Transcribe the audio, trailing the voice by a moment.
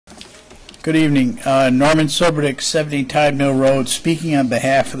Good evening. Norman Sliberdick, 70 Tide Mill Road, speaking on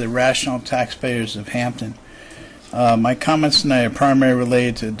behalf of the rational taxpayers of Hampton. My comments tonight are primarily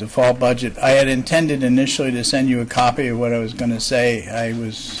related to the default budget. I had intended initially to send you a copy of what I was going to say. I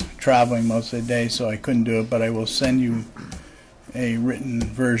was traveling most of the day, so I couldn't do it, but I will send you a written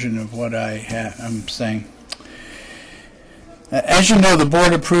version of what I'm saying. As you know, the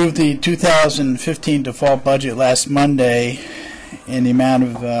board approved the 2015 default budget last Monday in the amount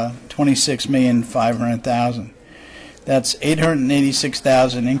of $26,500,000. That's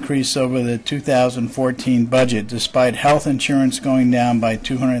 $886,000 increase over the 2014 budget, despite health insurance going down by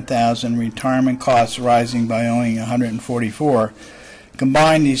 $200,000, retirement costs rising by only $144,000.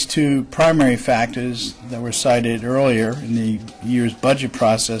 Combine these two primary factors that were cited earlier in the year's budget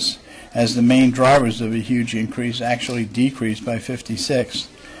process as the main drivers of a huge increase, actually decreased by 56.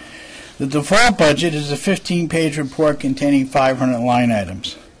 The default budget is a 15-page report containing 500 line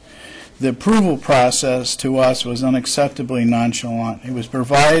items. The approval process to us was unacceptably nonchalant. It was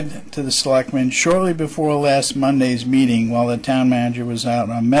provided to the selectmen shortly before last Monday's meeting while the town manager was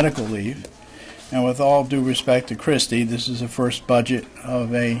out on medical leave. And with all due respect to Christie, this is the first budget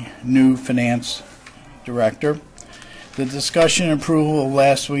of a new finance director. The discussion and approval of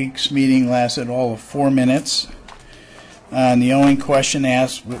last week's meeting lasted all of 4 minutes. And the only question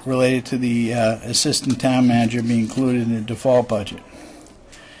asked related to the assistant town manager being included in the default budget.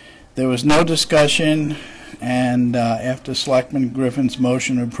 There was no discussion, and after Selectman Griffin's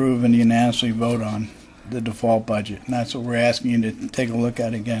motion to approve and unanimously vote on the default budget, and that's what we're asking you to take a look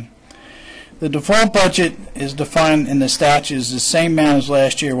at again. The default budget is defined in the statute as the same amount as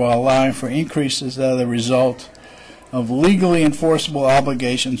last year while allowing for increases that are the result of legally enforceable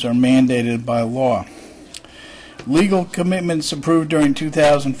obligations or mandated by law. Legal commitments approved during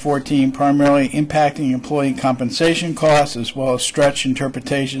 2014 primarily impacting employee compensation costs as well as stretch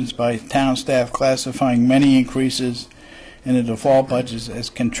interpretations by town staff classifying many increases in the default budgets as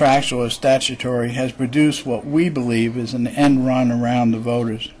contractual or statutory has produced what we believe is an end run around the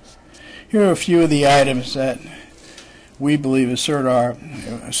voters. Here are a few of the items that we believe support our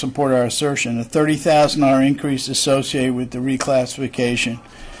assertion. A $30,000 increase associated with the reclassification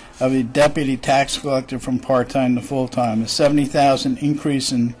of a deputy tax collector from part-time to full-time, a $70,000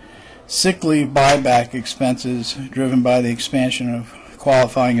 increase in sick leave buyback expenses driven by the expansion of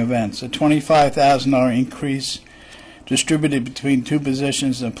qualifying events, a $25,000 increase distributed between two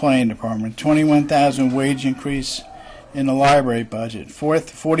positions in the planning department, $21,000 wage increase in the library budget,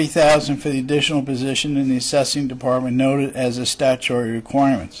 $40,000 for the additional position in the assessing department noted as a statutory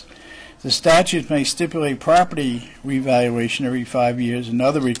requirements. The statutes may stipulate property revaluation every 5 years and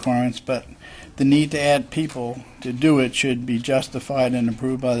other requirements, but the need to add people to do it should be justified and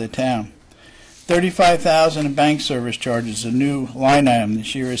approved by the town. $35,000 in bank service charges, a new line item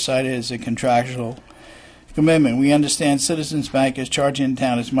this year, is cited as a contractual commitment. We understand Citizens Bank is charging in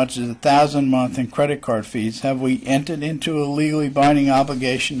town as much as $1,000 a month in credit card fees. Have we entered into a legally binding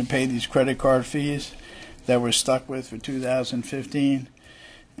obligation to pay these credit card fees that we're stuck with for 2015?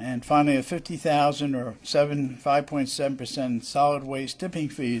 And finally, a $50,000 or 5.7% solid waste tipping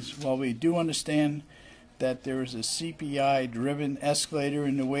fees. While we do understand that there is a CPI-driven escalator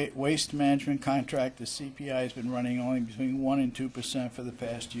in the waste management contract, the CPI has been running only between 1% and 2% for the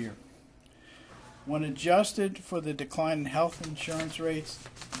past year. When adjusted for the decline in health insurance rates,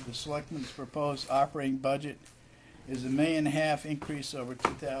 the Selectmen's proposed operating budget is $1.5 million increase over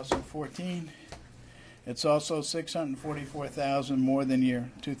 2014. It's also $644,000 more than your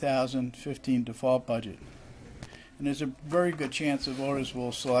 2015 default budget. And there's a very good chance the voters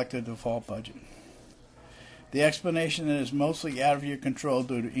will select a default budget. The explanation that is mostly out of your control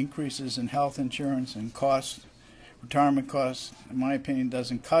due to increases in health insurance and costs, retirement costs, in my opinion,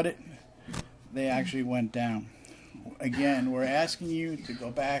 doesn't cut it. They actually went down. Again, we're asking you to go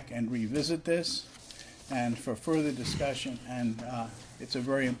back and revisit this and for further discussion, and it's a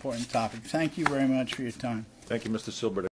very important topic. Thank you very much for your time. Thank you, Mr. Sliberdick.